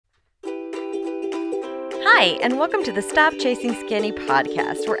Hi, and welcome to the Stop Chasing Skinny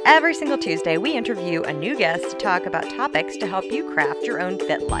podcast, where every single Tuesday we interview a new guest to talk about topics to help you craft your own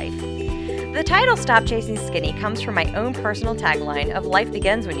fit life. The title Stop Chasing Skinny comes from my own personal tagline of life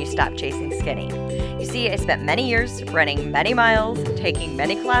begins when you stop chasing skinny. You see, I spent many years running many miles, taking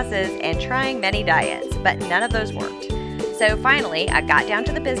many classes, and trying many diets, but none of those worked. So finally, I got down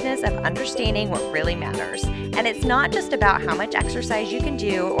to the business of understanding what really matters. And it's not just about how much exercise you can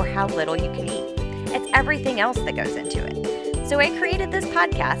do or how little you can eat. It's everything else that goes into it. So I created this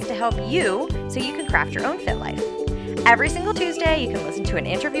podcast to help you so you can craft your own fit life. Every single Tuesday, you can listen to an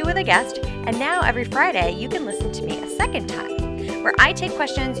interview with a guest, and now every Friday, you can listen to me a second time, where I take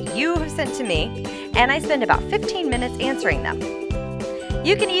questions you have sent to me, and I spend about 15 minutes answering them.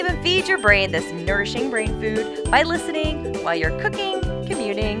 You can even feed your brain this nourishing brain food by listening while you're cooking,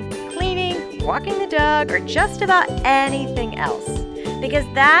 commuting, cleaning, walking the dog, or just about anything else, because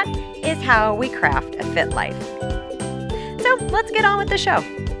that is how we craft a fit life. So let's get on with the show.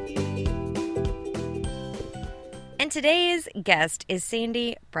 And today's guest is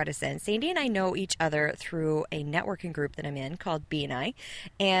Sandy Bredesen. Sandy and I know each other through a networking group that I'm in called BNI.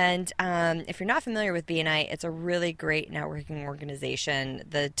 And if you're not familiar with BNI, it's a really great networking organization,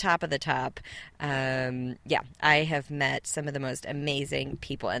 the top of the top. I have met some of the most amazing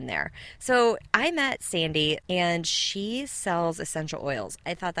people in there. So I met Sandy, and she sells essential oils.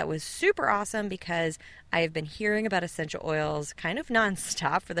 I thought that was super awesome because I have been hearing about essential oils kind of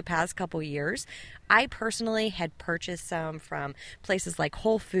nonstop for the past couple years. I personally had purchased some from places like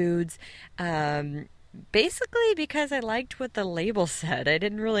Whole Foods, basically because I liked what the label said. I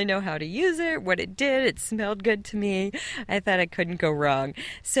didn't really know how to use it, what it did. It smelled good to me. I thought I couldn't go wrong.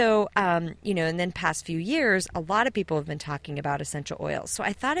 So, and then past few years, a lot of people have been talking about essential oils. So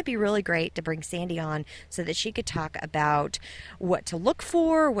I thought it'd be really great to bring Sandy on so that she could talk about what to look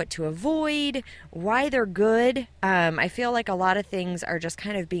for, what to avoid, why they're good. I feel like a lot of things are just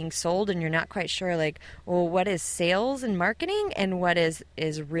kind of being sold and you're not quite sure, like, well, what is sales and marketing and what is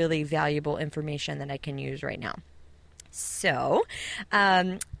really valuable information that I can use right now. So,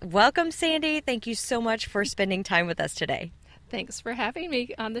 welcome, Sandy. Thank you so much for spending time with us today. Thanks for having me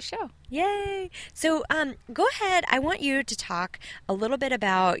on the show. Yay. So, go ahead. I want you to talk a little bit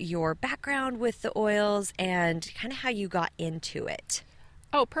about your background with the oils and kind of how you got into it.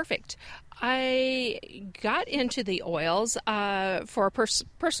 Oh, perfect. I got into the oils for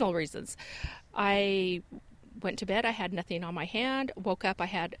personal reasons. I went to bed, I had nothing on my hand, woke up, I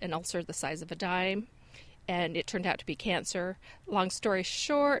had an ulcer the size of a dime, and it turned out to be cancer. Long story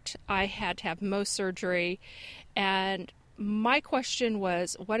short, I had to have Mohs surgery, and my question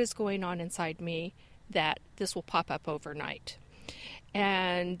was, what is going on inside me that this will pop up overnight?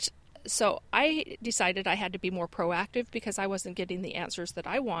 And so I decided I had to be more proactive because I wasn't getting the answers that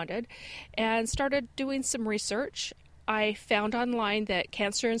I wanted, and started doing some research. I found online that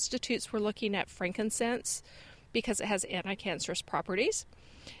cancer institutes were looking at frankincense because it has anti-cancerous properties.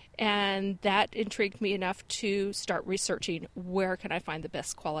 And that intrigued me enough to start researching where can I find the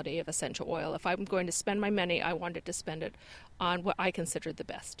best quality of essential oil. If I'm going to spend my money, I wanted to spend it on what I considered the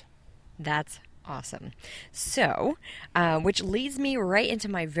best. That's awesome. So, which leads me right into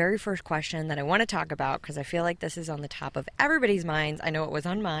my very first question that I want to talk about because I feel like this is on the top of everybody's minds. I know it was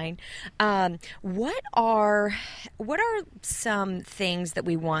on mine. What are some things that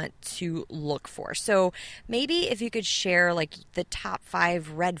we want to look for? So maybe if you could share like the top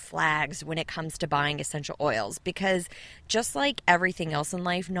 5 red flags when it comes to buying essential oils, because just like everything else in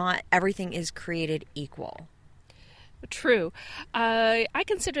life, not everything is created equal. True. I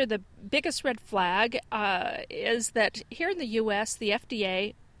consider the biggest red flag is that here in the U.S., the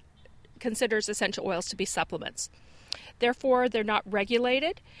FDA considers essential oils to be supplements. Therefore, they're not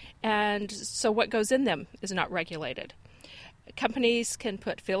regulated, and so what goes in them is not regulated. Companies can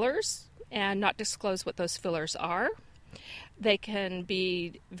put fillers and not disclose what those fillers are. They can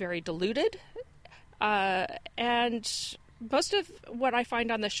be very diluted, and most of what I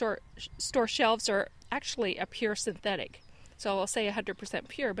find on the store shelves are actually a pure synthetic. So I'll say 100%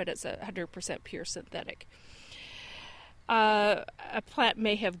 pure, but it's 100% pure synthetic. A plant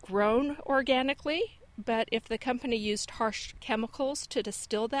may have grown organically, but if the company used harsh chemicals to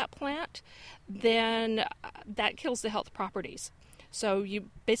distill that plant, then that kills the health properties. So you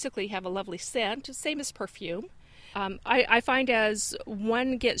basically have a lovely scent, same as perfume. I find as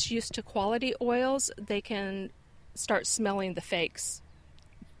one gets used to quality oils, they can start smelling the fakes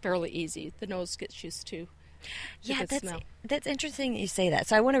fairly easy. The nose gets used to that's interesting that you say that.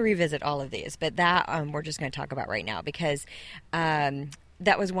 So I want to revisit all of these, but that we're just going to talk about right now because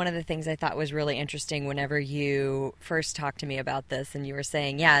that was one of the things I thought was really interesting whenever you first talked to me about this, and you were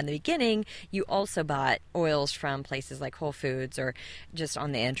saying, yeah, in the beginning, you also bought oils from places like Whole Foods or just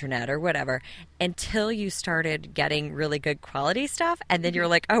on the internet or whatever, until you started getting really good quality stuff, and then you're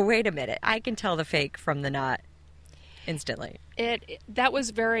like, oh, wait a minute, I can tell the fake from the not instantly. That was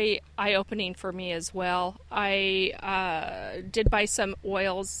very eye-opening for me as well. I did buy some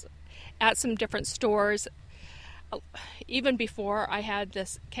oils at some different stores even before I had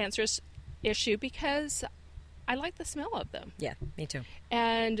this cancerous issue, because I like the smell of them. Yeah, me too.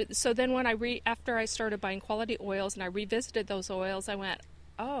 And so then when after I started buying quality oils and I revisited those oils, I went,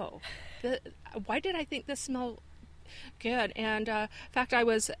 oh, why did I think this smelled good? And in fact, I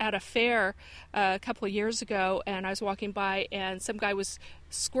was at a fair a couple of years ago, and I was walking by, and some guy was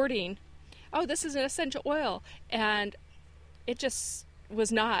squirting, oh, this is an essential oil. And it just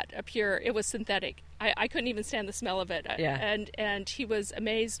was not a pure, it was synthetic. I couldn't even stand the smell of it. Yeah. And he was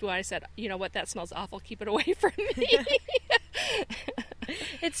amazed when I said, you know what, that smells awful, keep it away from me.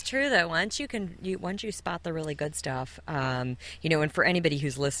 It's true though. Once you spot the really good stuff, and for anybody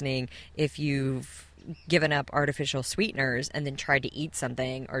who's listening, if you've given up artificial sweeteners and then tried to eat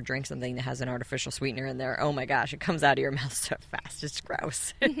something or drink something that has an artificial sweetener in there, oh my gosh, it comes out of your mouth so fast. It's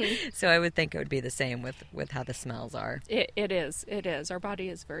gross. Mm-hmm. So I would think it would be the same with how the smells are. It is. Our body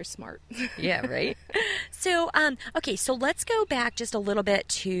is very smart. Yeah, right? So, okay, so let's go back just a little bit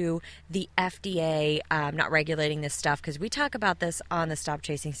to the FDA not regulating this stuff, because we talk about this on the Stop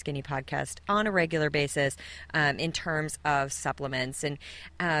Chasing Skinny podcast on a regular basis in terms of supplements. And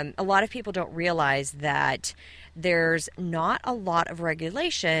a lot of people don't realize that there's not a lot of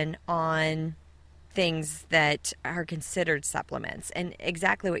regulation on things that are considered supplements. And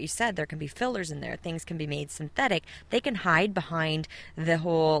exactly what you said, there can be fillers in there. Things can be made synthetic. They can hide behind the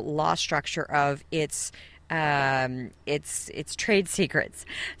whole law structure of its trade secrets.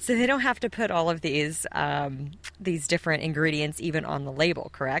 So they don't have to put all of these different ingredients even on the label,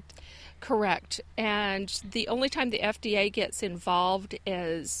 correct? Correct. And the only time the FDA gets involved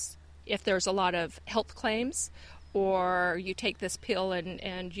is if there's a lot of health claims, or you take this pill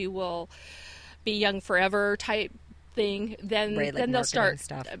and you will be young forever type thing, then they'll start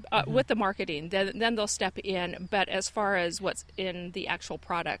stuff. With the marketing. Then they'll step in. But as far as what's in the actual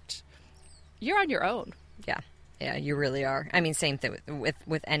product, you're on your own. Yeah, you really are. I mean, same thing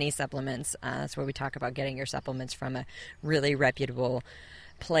with any supplements. That's where we talk about getting your supplements from a really reputable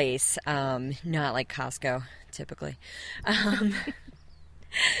place, not like Costco, typically.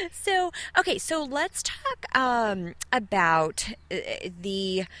 So let's talk about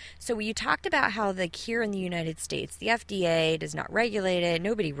so you talked about how here in the United States, the FDA does not regulate it.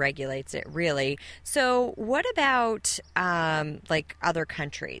 Nobody regulates it, really. So what about like other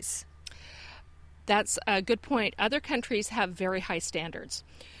countries? That's a good point. Other countries have very high standards.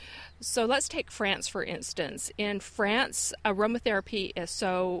 So let's take France, for instance. In France, aromatherapy is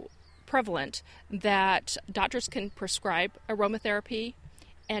so prevalent that doctors can prescribe aromatherapy,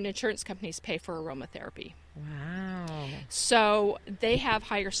 and insurance companies pay for aromatherapy. Wow. So they have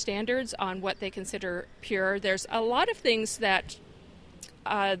higher standards on what they consider pure. There's a lot of things that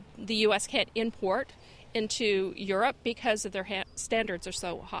the U.S. can't import into Europe because of their standards are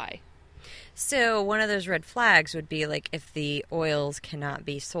so high. So one of those red flags would be like if the oils cannot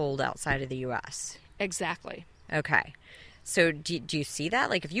be sold outside of the U.S. Exactly. Okay. So do you see that?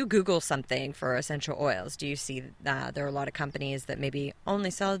 Like if you Google something for essential oils, do you see there are a lot of companies that maybe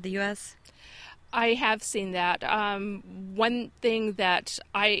only sell in the U.S.? I have seen that. One thing that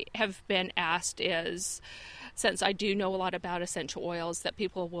I have been asked is, since I do know a lot about essential oils, that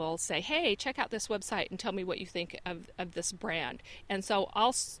people will say, hey, check out this website and tell me what you think of this brand. And so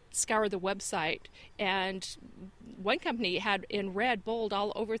I'll scour the website, and one company had in red, bold,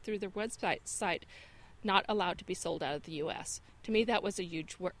 all over through their website, not allowed to be sold out of the U.S. To me, that was a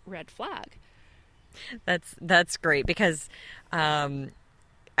huge red flag. That's great, because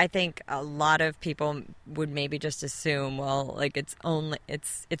I think a lot of people would maybe just assume, well, like it's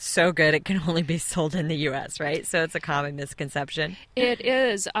so good it can only be sold in the U.S., right? So it's a common misconception. It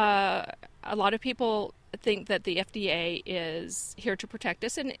is. A lot of people think that the FDA is here to protect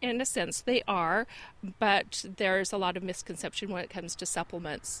us, and in a sense they are, but there's a lot of misconception when it comes to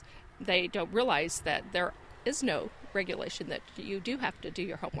supplements. They don't realize that there is no regulation, that you do have to do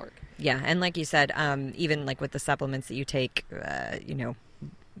your homework. Yeah, and like you said, even like with the supplements that you take,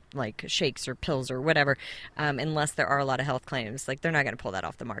 like shakes or pills or whatever, unless there are a lot of health claims, like they're not going to pull that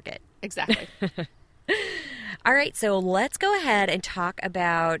off the market. Exactly. All right, so let's go ahead and talk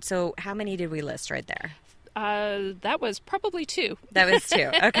about, so how many did we list right there? That was probably 2. That was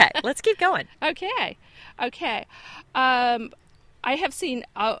 2. Okay, let's keep going. Okay. I have seen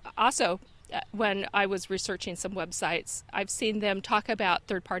also when I was researching some websites, I've seen them talk about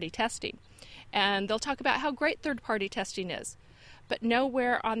third-party testing. And they'll talk about how great third-party testing is. But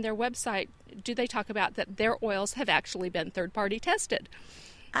nowhere on their website do they talk about that their oils have actually been third-party tested.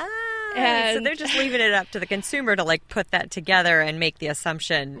 So they're just leaving it up to the consumer to like put that together and make the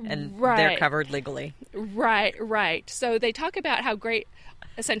assumption, and they're covered legally. Right. So they talk about how great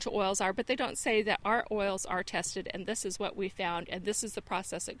essential oils are, but they don't say that our oils are tested and this is what we found and this is the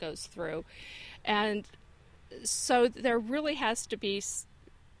process it goes through. And so there really has to be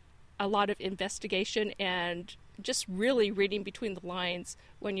a lot of investigation and just really reading between the lines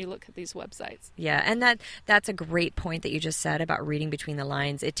when you look at these websites. Yeah, and that's a great point that you just said about reading between the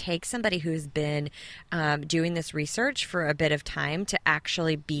lines. It takes somebody who's been doing this research for a bit of time to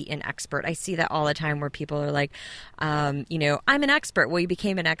actually be an expert. I see that all the time where people are like, I'm an expert. Well, you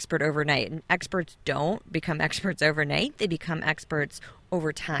became an expert overnight. And experts don't become experts overnight. They become experts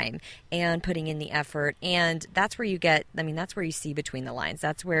over time and putting in the effort. And that's where that's where you see between the lines.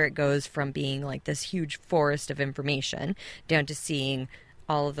 That's where it goes from being like this huge forest of information down to seeing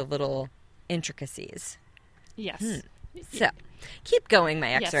all of the little intricacies. Yes. So keep going,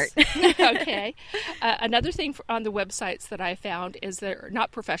 my expert. Yes. Okay. Another thing on the websites that I found is they're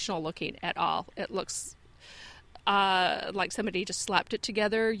not professional looking at all. It looks like somebody just slapped it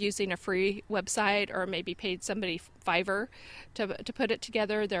together using a free website or maybe paid somebody $5 to put it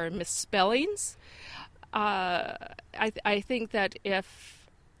together. There are misspellings. I think that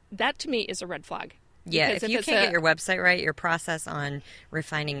that to me is a red flag. Yeah, if you can't get your website right, your process on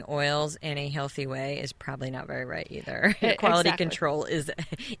refining oils in a healthy way is probably not very right either. Your quality control is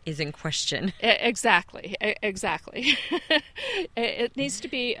in question. Exactly. It needs to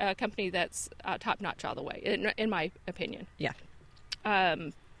be a company that's top-notch all the way, in my opinion. Yeah.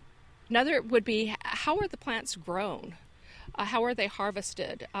 Another would be, how are the plants grown? How are they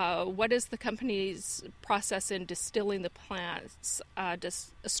harvested? What is the company's process in distilling the plants,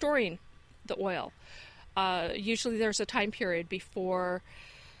 storing the oil? Usually there's a time period before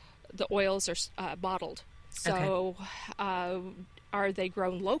the oils are bottled. So are they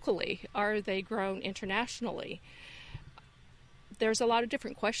grown locally? Are they grown internationally? There's a lot of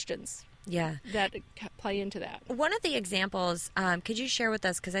different questions that play into that. One of the examples, could you share with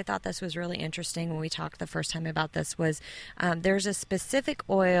us, because I thought this was really interesting when we talked the first time about this, was there's a specific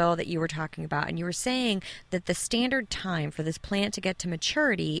oil that you were talking about, and you were saying that the standard time for this plant to get to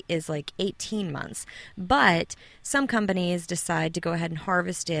maturity is like 18 months. But some companies decide to go ahead and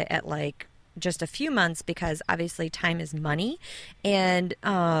harvest it at like just a few months because obviously time is money. And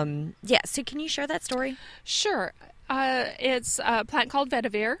so can you share that story? Sure. It's a plant called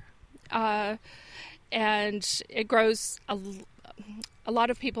vetiver. And it grows, a lot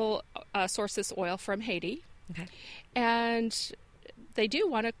of people source this oil from Haiti. Okay. And they do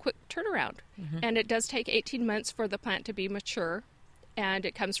want a quick turnaround. Mm-hmm. And it does take 18 months for the plant to be mature. And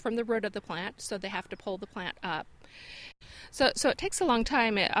it comes from the root of the plant, so they have to pull the plant up. So it takes a long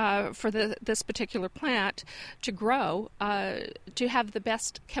time for this particular plant to grow, to have the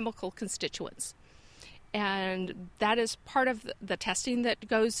best chemical constituents. And that is part of the testing that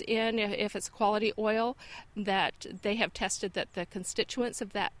goes in. If it's quality oil, that they have tested that the constituents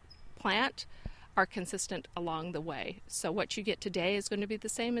of that plant are consistent along the way. So what you get today is going to be the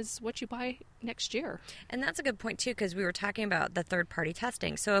same as what you buy next year. And that's a good point, too, because we were talking about the third-party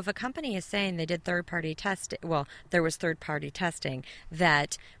testing. So if a company is saying they did third-party testing, well, there was third-party testing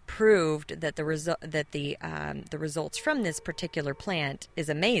that proved that the results from this particular plant is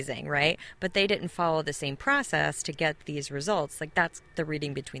amazing, right? But they didn't follow the same process to get these results. Like, that's the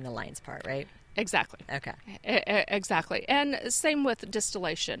reading between the lines part, right? Exactly. Okay. Exactly. And same with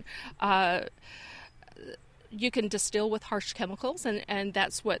distillation. You can distill with harsh chemicals, and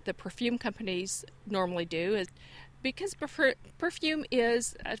that's what the perfume companies normally do, is because perfume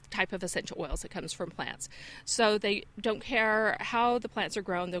is a type of essential oils that comes from plants. So they don't care how the plants are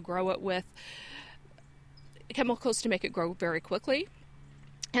grown. They'll grow it with chemicals to make it grow very quickly.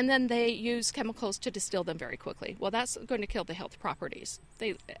 And then they use chemicals to distill them very quickly. Well, that's going to kill the health properties.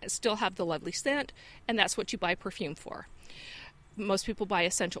 They still have the lovely scent, and that's what you buy perfume for. Most people buy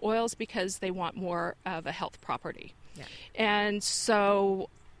essential oils because they want more of a health property. Yeah. And so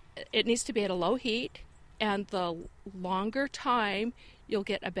it needs to be at a low heat, and the longer time, you'll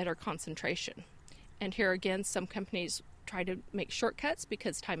get a better concentration. And here again, some companies try to make shortcuts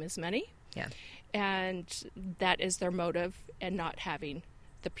because time is money. Yeah. And that is their motive in not having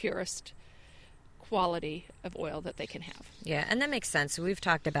the purest quality of oil that they can have. Yeah, and that makes sense. So we've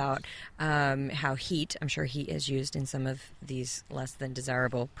talked about how heat, I'm sure heat is used in some of these less than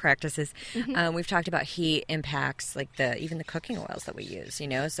desirable practices. We've talked about heat impacts like even the cooking oils that we use,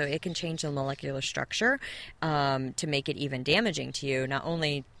 so it can change the molecular structure to make it even damaging to you. Not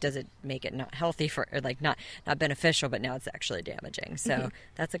only does it make it not healthy or like not beneficial, but now it's actually damaging. So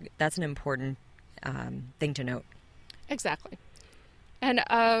that's an important thing to note. Exactly. And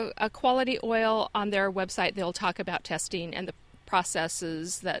a quality oil on their website, they'll talk about testing and the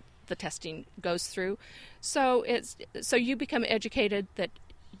processes that the testing goes through. So you become educated that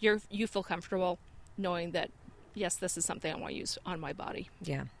you feel comfortable knowing that, yes, this is something I want to use on my body.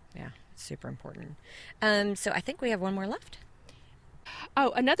 Yeah, super important. So I think we have one more left.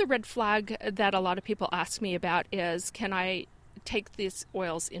 Oh, another red flag that a lot of people ask me about is, can I take these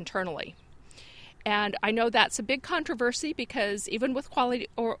oils internally? And I know that's a big controversy because even with quality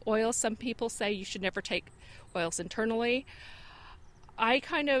oils, some people say you should never take oils internally. I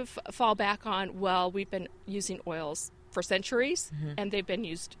kind of fall back on, well, we've been using oils for centuries, and they've been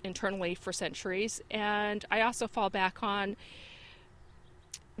used internally for centuries. And I also fall back on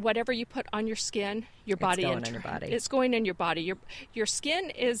whatever you put on your skin, your body, it's going in your body. It's going in your body. Your skin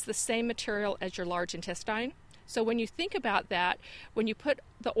is the same material as your large intestine. So when you think about that, when you put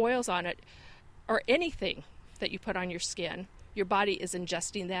the oils on it, or anything that you put on your skin, your body is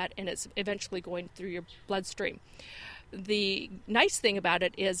ingesting that, and it's eventually going through your bloodstream. The nice thing about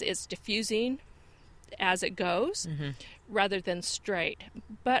it is it's diffusing as it goes rather than straight.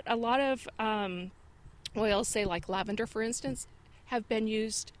 But a lot of oils, say like lavender, for instance, have been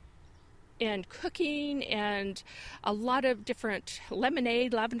used in cooking, and a lot of different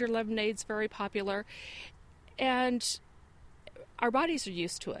lavender lemonade's very popular. And our bodies are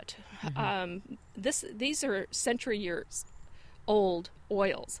used to it. These are century years old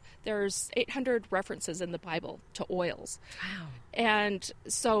oils. There's 800 references in the Bible to oils. Wow. And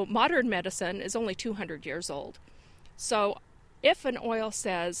so modern medicine is only 200 years old. So if an oil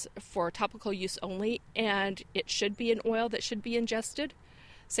says for topical use only, and it should be an oil that should be ingested,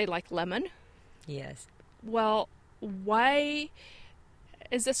 say like lemon. Yes. Well, why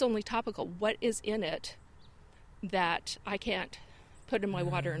is this only topical? What is in it that I can't put in my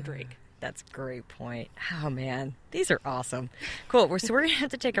water and drink? That's a great point. Oh, man. These are awesome. Cool. So we're going to have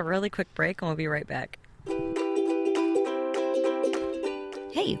to take a really quick break, and we'll be right back.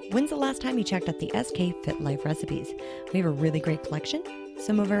 Hey, when's the last time you checked out the SK Fit Life recipes? We have a really great collection.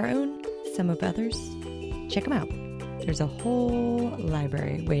 Some of our own, some of others. Check them out. There's a whole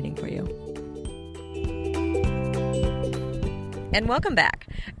library waiting for you. And welcome back.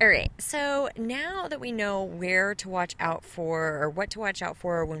 All right, so now that we know where to watch out for, or what to watch out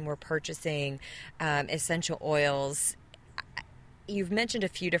for when we're purchasing essential oils, you've mentioned a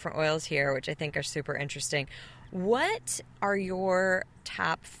few different oils here, which I think are super interesting. What are your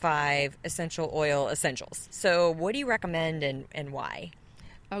top 5 essential oil essentials? So what do you recommend and why?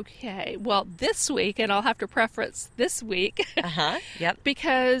 Okay, well, this week, and I'll have to preference this week, Yep.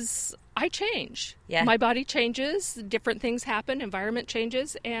 because I change. Yeah. My body changes, different things happen, environment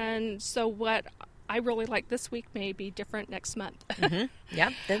changes, and so what I really like this week may be different next month. Yeah,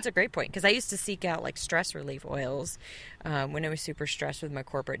 that's a great point, because I used to seek out like stress relief oils when I was super stressed with my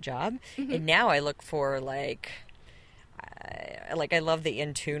corporate job, and now I look for like I love the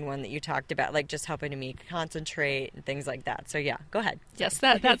In Tune one that you talked about, like just helping me concentrate and things like that. So yeah, go ahead. Yes,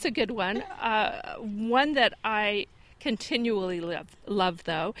 that's a good one. One that I continually love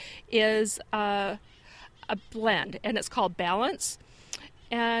though is a blend, and it's called Balance.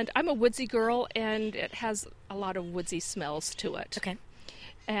 And I'm a woodsy girl, and it has a lot of woodsy smells to it. Okay.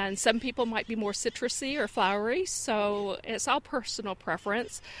 And some people might be more citrusy or flowery, so it's all personal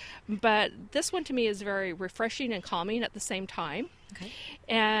preference. But this one to me is very refreshing and calming at the same time. Okay.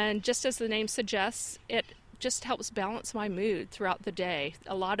 And just as the name suggests, it just helps balance my mood throughout the day.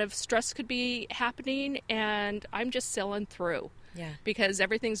 A lot of stress could be happening, and I'm just sailing through. Yeah. Because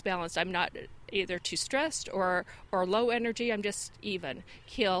everything's balanced. I'm not either too stressed or low energy. I'm just even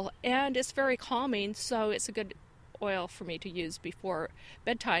keel. And it's very calming, so it's a good oil for me to use before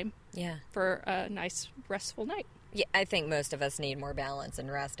bedtime. Yeah. For a nice restful night. Yeah, I think most of us need more balance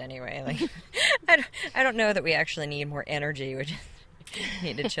and rest anyway. Like, I don't know that we actually need more energy. We just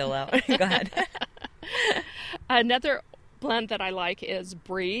need to chill out. Go ahead. Another blend that I like is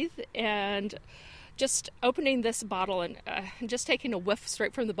Breathe, and just opening this bottle and just taking a whiff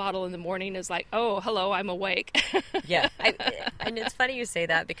straight from the bottle in the morning is like, oh, hello, I'm awake. Yeah. And it's funny you say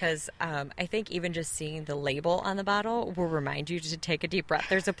that because I think even just seeing the label on the bottle will remind you to take a deep breath.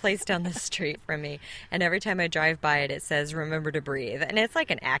 There's a place down the street from me, and every time I drive by it, it says, remember to breathe. And it's like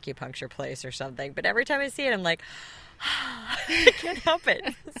an acupuncture place or something. But every time I see it, I'm like, I can't help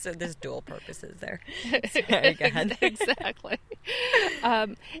it. So there's dual purposes there. Sorry, go ahead. Exactly.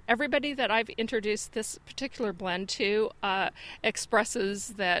 Everybody that I've introduced this particular blend to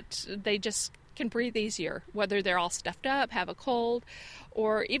expresses that they just can breathe easier, whether they're all stuffed up, have a cold,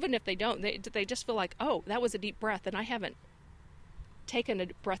 or even if they don't, they just feel like, oh, that was a deep breath, and I haven't taken a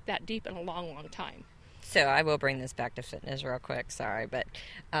breath that deep in a long, long time. So I will bring this back to fitness real quick, sorry, but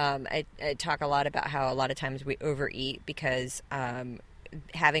I talk a lot about how a lot of times we overeat because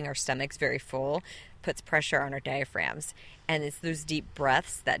having our stomachs very full puts pressure on our diaphragms. And it's those deep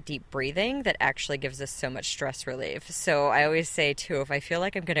breaths, that deep breathing, that actually gives us so much stress relief. So I always say, too, if I feel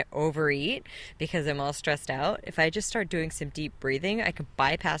like I'm going to overeat because I'm all stressed out, if I just start doing some deep breathing, I can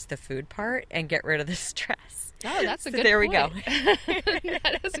bypass the food part and get rid of the stress. Oh, that's a good point. There we go.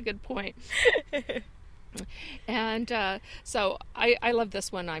 That is a good point. And so I love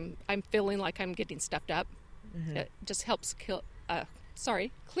this one. I'm feeling like I'm getting stuffed up. Mm-hmm. It just helps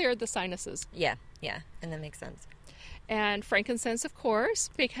clear the sinuses. Yeah, and that makes sense. And frankincense, of course,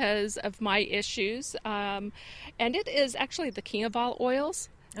 because of my issues. And it is actually the king of all oils.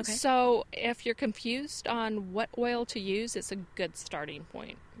 Okay. So if you're confused on what oil to use, it's a good starting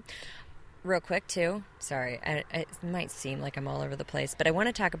point. Real quick, too. Sorry, it might seem like I'm all over the place, but I want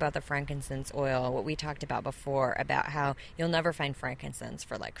to talk about the frankincense oil, what we talked about before, about how you'll never find frankincense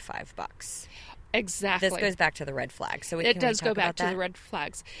for like $5. Exactly. This goes back to the red flag. So it does go back to the red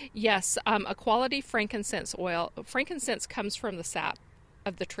flags. Yes, a quality frankincense oil. Frankincense comes from the sap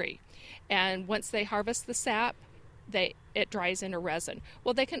of the tree, and once they harvest the sap, it dries into resin.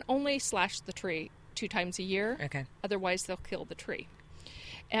 Well, they can only slash the tree 2 times a year. Okay. Otherwise, they'll kill the tree,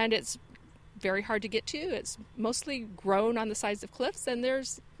 and it's very hard to get to. It's mostly grown on the sides of cliffs, and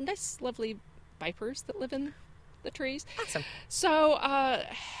there's nice, lovely vipers that live in the trees. Awesome. So.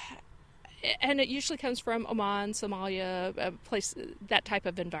 And it usually comes from Oman, Somalia, a place, that type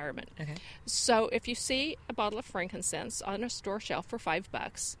of environment. Okay. So if you see a bottle of frankincense on a store shelf for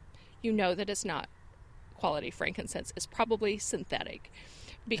 $5, you know that it's not quality frankincense. It's probably synthetic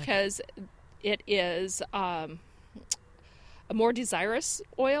because it is a more desirous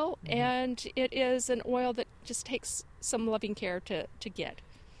oil, and it is an oil that just takes some loving care to get.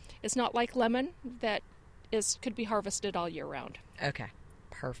 It's not like lemon that could be harvested all year round. Okay.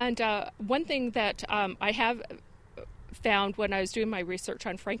 Perfect. And one thing that I have found when I was doing my research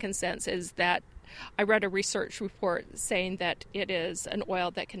on frankincense is that I read a research report saying that it is an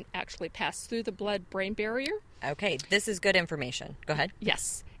oil that can actually pass through the blood-brain barrier. Okay, this is good information. Go ahead.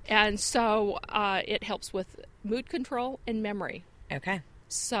 Yes. And so it helps with mood control and memory. Okay.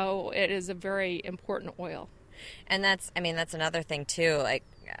 So it is a very important oil. And that's another thing, too, like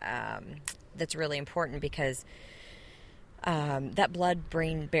that's really important because that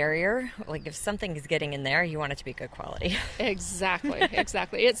blood-brain barrier, like if something is getting in there, you want it to be good quality. Exactly.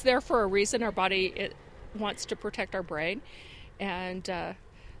 It's there for a reason. Our body, it wants to protect our brain. And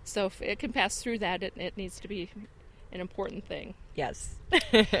so if it can pass through that, it needs to be an important thing. Yes.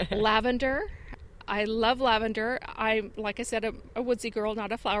 Lavender. I love lavender. I'm, like I said, a woodsy girl,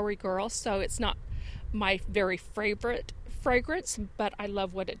 not a flowery girl, so it's not my very favorite fragrance, but I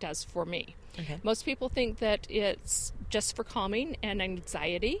love what it does for me. Okay. Most people think that it's just for calming and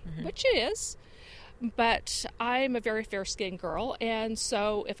anxiety, which it is, but I'm a very fair-skinned girl, and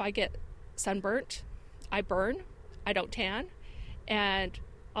so if I get sunburnt, I burn, I don't tan, and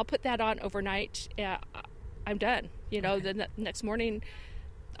I'll put that on overnight, I'm done. The next morning,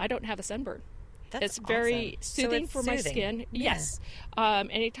 I don't have a sunburn. It's very soothing for my skin. Yeah. Yes.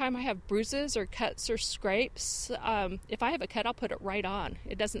 Anytime I have bruises or cuts or scrapes, if I have a cut, I'll put it right on.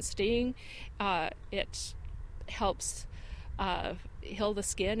 It doesn't sting. It helps heal the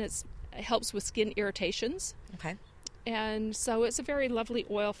skin. It helps with skin irritations. Okay. And so it's a very lovely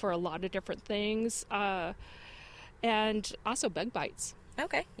oil for a lot of different things. And also bug bites.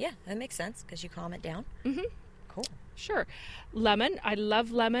 Okay. Yeah, that makes sense because you calm it down. Mm-hmm. Cool. Sure. Lemon. I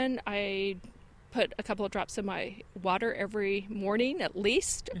love lemon. I put a couple of drops in my water every morning at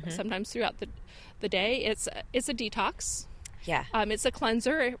least, sometimes throughout the day. It's a detox. Yeah. It's a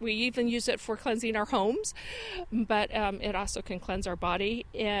cleanser. We even use it for cleansing our homes, but it also can cleanse our body,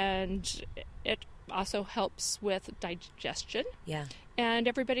 and it also helps with digestion. Yeah. And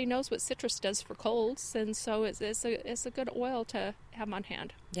everybody knows what citrus does for colds, and so it's a good oil to have on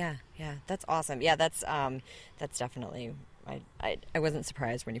hand. Yeah, that's awesome. Yeah, that's definitely. I wasn't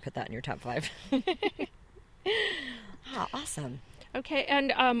surprised when you put that in your top 5. Oh, awesome. Okay,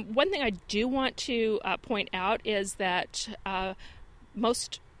 and one thing I do want to point out is that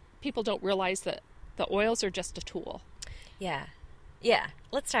most people don't realize that the oils are just a tool. Yeah.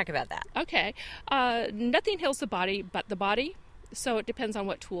 Let's talk about that. Okay, nothing heals the body but the body, so it depends on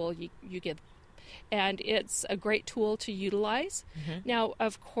what tool you give. And it's a great tool to utilize. Mm-hmm. Now,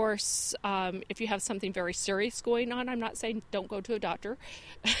 of course, if you have something very serious going on, I'm not saying don't go to a doctor.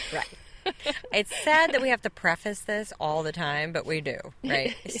 Right. It's sad that we have to preface this all the time, but we do,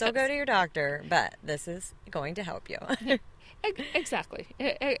 right? Yes. Still go to your doctor, but this is going to help you. Exactly.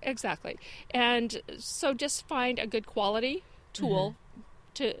 And so just find a good quality tool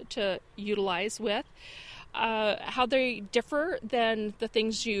to utilize with. How they differ than the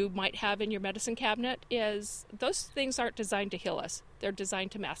things you might have in your medicine cabinet is those things aren't designed to heal us. They're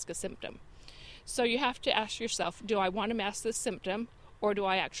designed to mask a symptom. So you have to ask yourself, do I want to mask this symptom, or do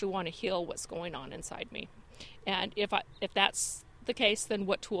I actually want to heal what's going on inside me? And if that's the case, then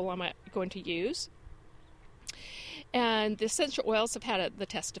what tool am I going to use? And the essential oils have had the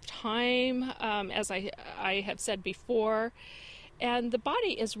test of time, as I have said before. And the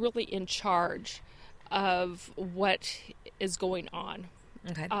body is really in charge of what is going on.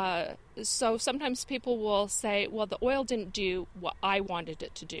 Okay. So sometimes people will say, well, the oil didn't do what I wanted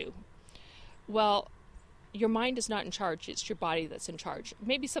it to do. Well, your mind is not in charge. It's your body that's in charge.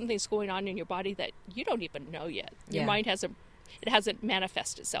 Maybe something's going on in your body that you don't even know yet. Your mind hasn't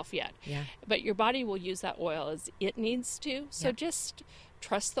manifested itself yet. Yeah. But your body will use that oil as it needs to. So just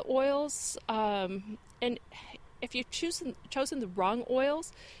trust the oils. And if you've chosen the wrong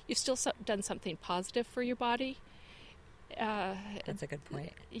oils, you've still done something positive for your body. That's a good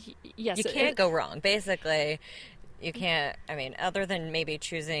point. Yes. You can't go wrong. Basically, you can't, other than maybe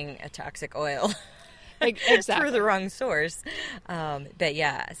choosing a toxic oil exactly. through the wrong source. But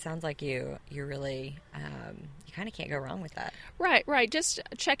yeah, it sounds like you really, you kind of can't go wrong with that. Right. Just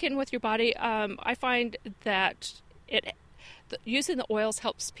check in with your body. I find that using the oils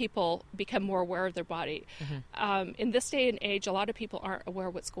helps people become more aware of their body. Mm-hmm. In this day and age, a lot of people aren't aware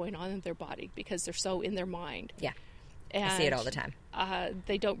of what's going on in their body because they're so in their mind. Yeah, and, I see it all the time.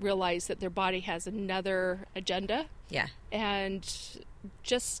 They don't realize that their body has another agenda. Yeah. And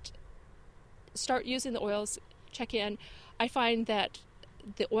just start using the oils, check in. I find that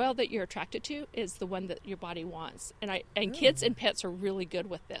the oil that you're attracted to is the one that your body wants. And kids and pets are really good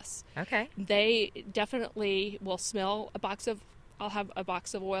with this. Okay. They definitely will smell I'll have a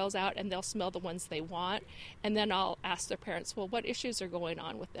box of oils out and they'll smell the ones they want. And then I'll ask their parents, well, what issues are going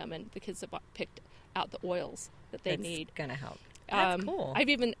on with them? And the kids have picked out the oils that they need. It's going to help. That's cool. I've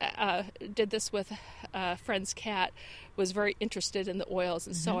even did this with a friend's cat, was very interested in the oils.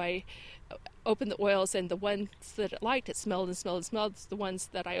 And so I opened the oils, and the ones that it liked, it smelled and smelled and smelled. The ones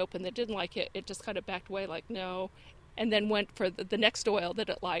that I opened that didn't like it, it just kind of backed away like, no. And then went for the next oil that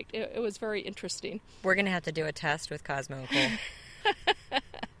it liked. It was very interesting. We're going to have to do a test with Cosmo and Cole.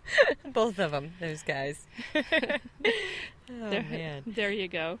 Both of them, those guys. Man. There you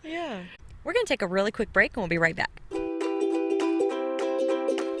go. Yeah. We're going to take a really quick break, and we'll be right back.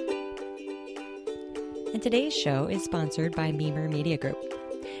 And today's show is sponsored by Memer Media Group.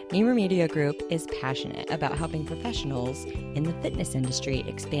 Memer Media Group is passionate about helping professionals in the fitness industry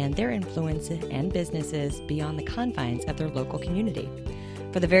expand their influence and businesses beyond the confines of their local community.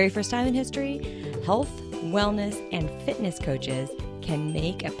 For the very first time in history, health, wellness, and fitness coaches can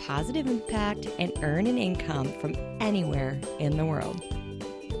make a positive impact and earn an income from anywhere in the world.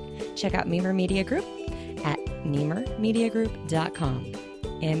 Check out Memer Media Group at memermediagroup.com.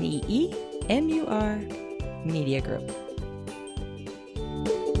 MEEMUR Media Group.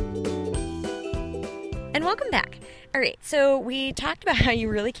 And welcome back. All right, so we talked about how you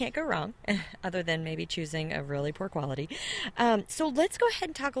really can't go wrong, other than maybe choosing a really poor quality. So let's go ahead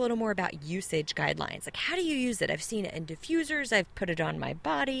and talk a little more about usage guidelines. Like, how do you use it? I've seen it in diffusers. I've put it on my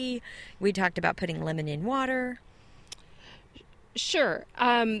body. We talked about putting lemon in water. Sure.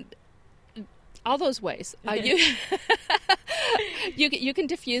 All those ways. You can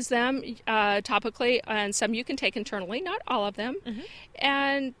diffuse them topically, and some you can take internally, not all of them. Mm-hmm.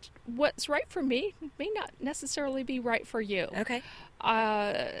 And what's right for me may not necessarily be right for you. Okay.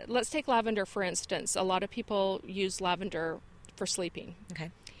 Let's take lavender, for instance. A lot of people use lavender for sleeping. Okay.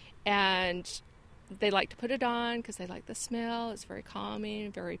 And they like to put it on because they like the smell. It's very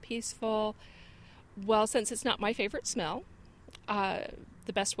calming, very peaceful. Well, since it's not my favorite smell,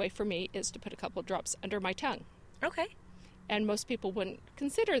 the best way for me is to put a couple drops under my tongue. Okay. and most people wouldn't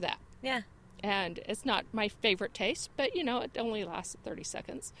consider that. Yeah. And it's not my favorite taste, but it only lasts 30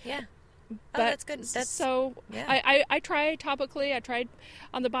 seconds. Yeah. But that's good. Yeah. I tried topically. I tried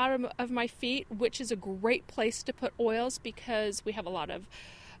on the bottom of my feet, which is a great place to put oils because we have a lot of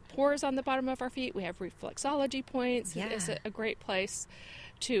pores on the bottom of our feet. We have reflexology points. Yeah. It's a great place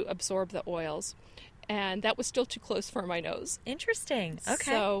to absorb the oils. And that was still too close for my nose. Interesting.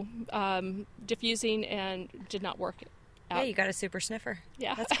 Okay. So diffusing and did not work out. Yeah, you got a super sniffer.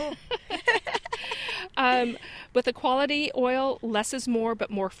 Yeah. That's cool. With a quality oil, less is more, but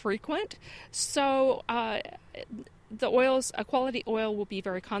more frequent. So a quality oil will be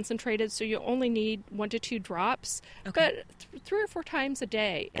very concentrated, so you only need 1 to 2 drops, but 3 or 4 times a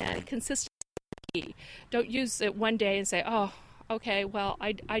day, and consistency. Don't use it one day and say, oh, okay, well,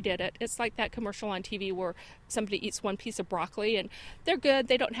 I did it. It's like that commercial on TV where somebody eats 1 piece of broccoli, and they're good.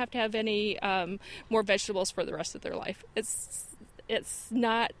 They don't have to have any more vegetables for the rest of their life. It's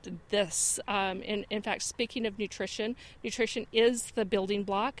not this. In fact, speaking of nutrition is the building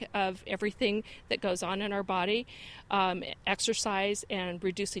block of everything that goes on in our body. Exercise and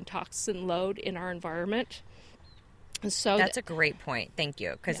reducing toxin load in our environment. So that's a great point. Thank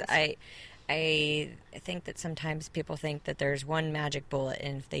you. Because yes. I think that sometimes people think that there's one magic bullet,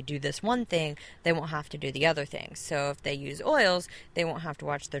 and if they do this one thing, they won't have to do the other things. So if they use oils, they won't have to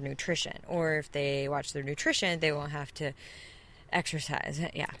watch their nutrition. Or if they watch their nutrition, they won't have to exercise.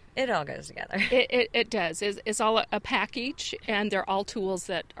 Yeah, it all goes together. It does. It's all a package, and they're all tools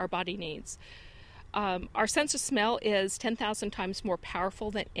that our body needs. Our sense of smell is 10,000 times more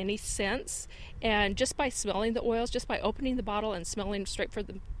powerful than any sense. And just by smelling the oils, just by opening the bottle and smelling straight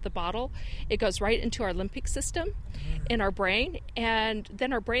from the bottle, it goes right into our limbic system in our brain. And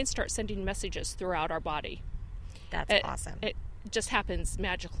then our brain starts sending messages throughout our body. That's awesome. It just happens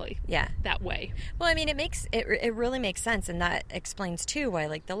magically. Yeah. That way. Well, I mean, it really makes sense, and that explains too why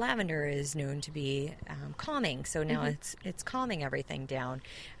like the lavender is known to be calming. So now it's calming everything down.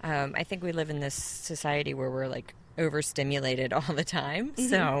 I think we live in this society where we're like overstimulated all the time.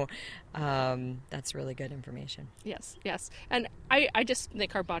 So that's really good information. Yes. And I just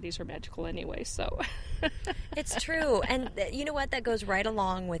think our bodies are magical anyway, so. It's true. And you know what? That goes right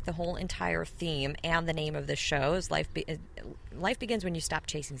along with the whole entire theme and the name of the show is Life Begins When You Stop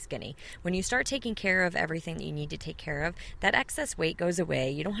Chasing Skinny. When you start taking care of everything that you need to take care of, that excess weight goes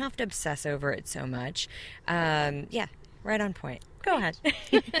away. You don't have to obsess over it so much. Yeah, right on point. Go ahead.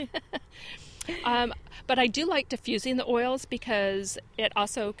 But I do like diffusing the oils because it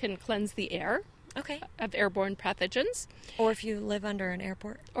also can cleanse the air of airborne pathogens. Or if you live under an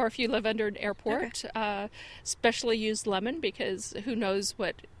airport. Specially used lemon because who knows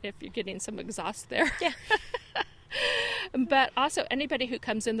if you're getting some exhaust there. Yeah. But also anybody who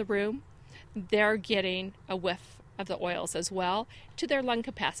comes in the room, they're getting a whiff of the oils as well to their lung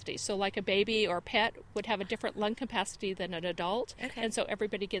capacity. So like a baby or pet would have a different lung capacity than an adult. And so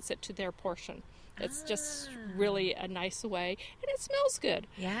everybody gets it to their portion. It's just really a nice way, and it smells good.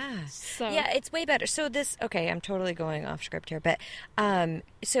 Yeah. So yeah, it's way better. So I'm totally going off script here, but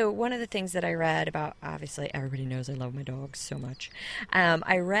so one of the things that I read about, obviously everybody knows I love my dogs so much.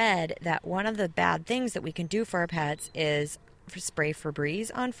 I read that one of the bad things that we can do for our pets is spray Febreze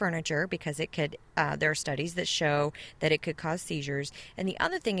on furniture because it could there are studies that show that it could cause seizures. And the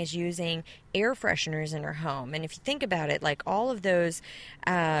other thing is using air fresheners in our home. And if you think about it, like all of those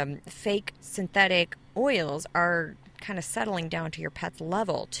fake synthetic oils are kind of settling down to your pet's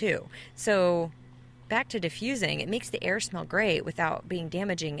level too. So back to diffusing, it makes the air smell great without being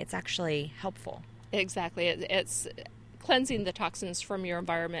damaging. It's actually helpful. Exactly. It's cleansing the toxins from your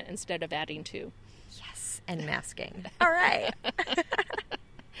environment instead of adding to. And masking. All right.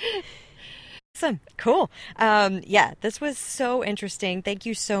 Awesome. Cool. Yeah, this was so interesting. Thank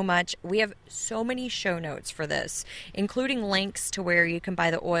you so much. We have so many show notes for this, including links to where you can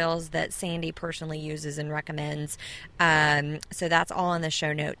buy the oils that Sandy personally uses and recommends. So that's all in the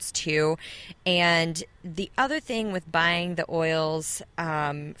show notes too. And the other thing with buying the oils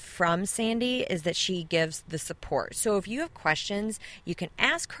from Sandy is that she gives the support. So if you have questions, you can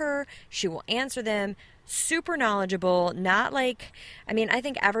ask her. She will answer them. Super knowledgeable, not like, I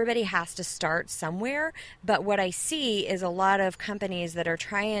think everybody has to start somewhere, but what I see is a lot of companies that are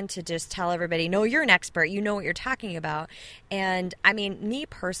trying to just tell everybody, no, you're an expert, you know what you're talking about. And me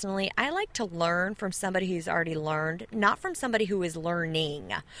personally, I like to learn from somebody who's already learned, not from somebody who is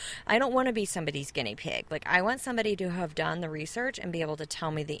learning. I don't want to be somebody's guinea pig. Like, I want somebody to have done the research and be able to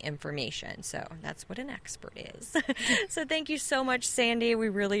tell me the information. So that's what an expert is. So thank you so much, Sandy. We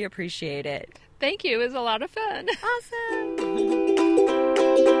really appreciate it. Thank you. It was a lot of fun. Awesome.